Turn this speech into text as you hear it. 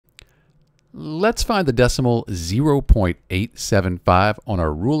Let's find the decimal 0.875 on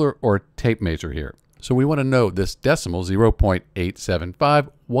our ruler or tape measure here. So we want to know this decimal 0.875,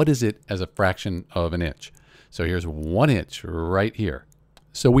 what is it as a fraction of an inch? So here's 1 inch right here.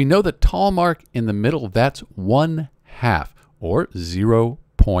 So we know the tall mark in the middle, that's 1/2 or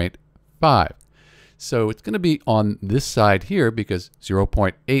 0.5. So it's going to be on this side here because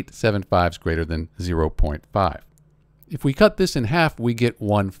 0.875 is greater than 0.5. If we cut this in half, we get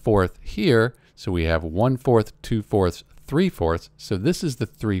 1/4 here. So we have 1/4, 2/4, 3/4. So this is the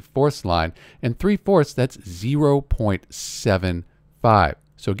 3/4 line. And 3/4, that's 0.75.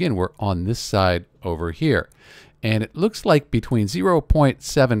 So again, we're on this side over here. And it looks like between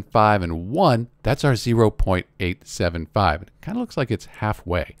 0.75 and 1, that's our 0.875. It kind of looks like it's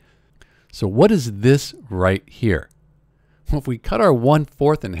halfway. So what is this right here? Well, if we cut our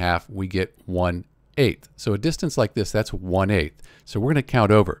 1/4 in half, we get 1/8. So a distance like this, that's 1/8. So we're going to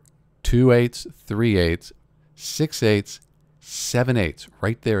count over 2/8, 3/8, 6/8, 7/8.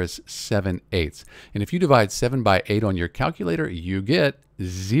 Right there is 7/8. And if you divide 7 by 8 on your calculator, you get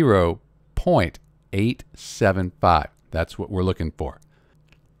 0.875. That's what we're looking for.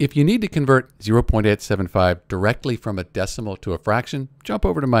 If you need to convert 0.875 directly from a decimal to a fraction, jump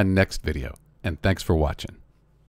over to my next video. And thanks for watching.